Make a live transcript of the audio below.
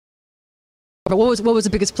But what was the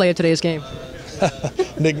biggest play of today's game?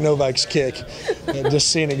 Nick Novak's kick, just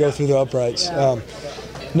seeing it go through the uprights.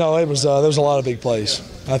 No, it was there was a lot of big plays.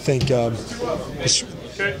 I think just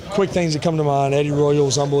quick things that come to mind. Eddie Royal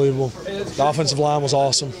was unbelievable. The offensive line was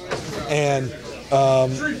awesome, and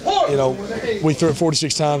you know, we threw it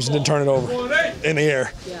 46 times and didn't turn it over in the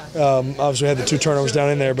air. Obviously, we had the 2 turnovers down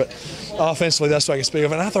in there, but offensively, that's what I can speak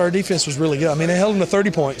of. And I thought our defense was really good. I mean, they held them to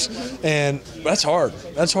 30 points, and that's hard.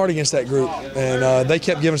 That's hard against that group. And they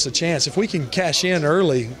kept giving us a chance. If we can cash in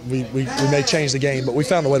early, we may change the game, but we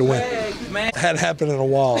found a way to win. It hadn't happened in a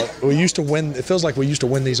while. We used to win. It feels like we used to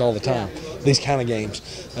win these all the time, these kind of games.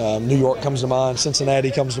 New York comes to mind.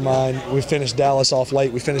 Cincinnati comes to mind. We finished Dallas off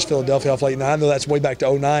late. We finished Philadelphia off late. Now, I know that's way back to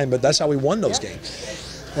 2009, but that's how we won those games.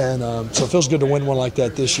 And so it feels good to win one like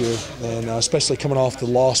that this year, and especially coming off the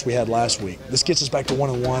loss we had last week. This gets us back to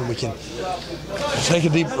 1-1. We can take a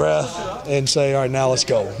deep breath and say, all right, now let's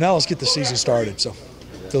go. Now let's get the season started. So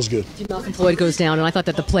it feels good. Malcolm Floyd goes down, and I thought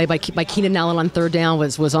that the play by Keenan Allen on 3rd down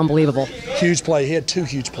was unbelievable. Huge play. He had 2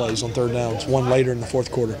 huge plays on 3rd downs, one later in the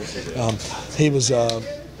 4th quarter. He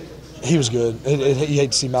was good. You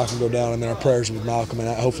hate to see Malcolm go down, and then our prayers with Malcolm, and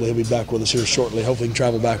hopefully he'll be back with us here shortly. Hopefully he can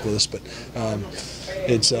travel back with us. But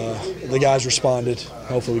the guys responded.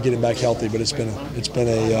 Hopefully we get him back healthy. But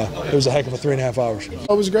it was a heck of a 3.5 hours. It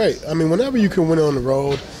was great. I mean, whenever you can win on the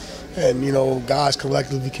road, and you know guys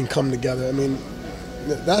collectively can come together. I mean,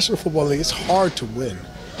 the National Football League, it's hard to win.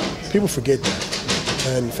 People forget that.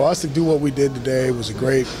 And for us to do what we did today was a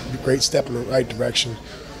great step in the right direction.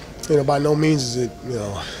 You know, by no means is it, you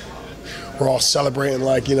know, we're all celebrating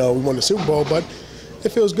like, you know, we won the Super Bowl, but it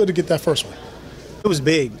feels good to get that first one. It was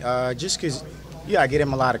big, just because you got to give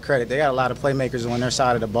them a lot of credit. They got a lot of playmakers on their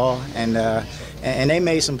side of the ball, and they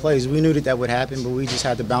made some plays. We knew that would happen, but we just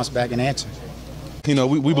had to bounce back and answer. You know,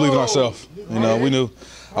 we believe in ourselves. You know, we knew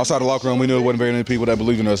outside the locker room, we knew it wasn't very many people that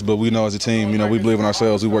believed in us, but we know as a team, you know, we believe in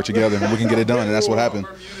ourselves. We work together, and we can get it done, and that's what happened.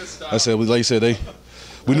 I said, like you said,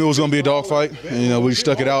 we knew it was going to be a dogfight, and, you know, we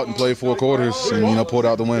stuck it out and played 4 quarters and, you know, pulled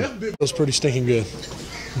out the win. It was pretty stinking good,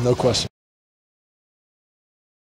 no question.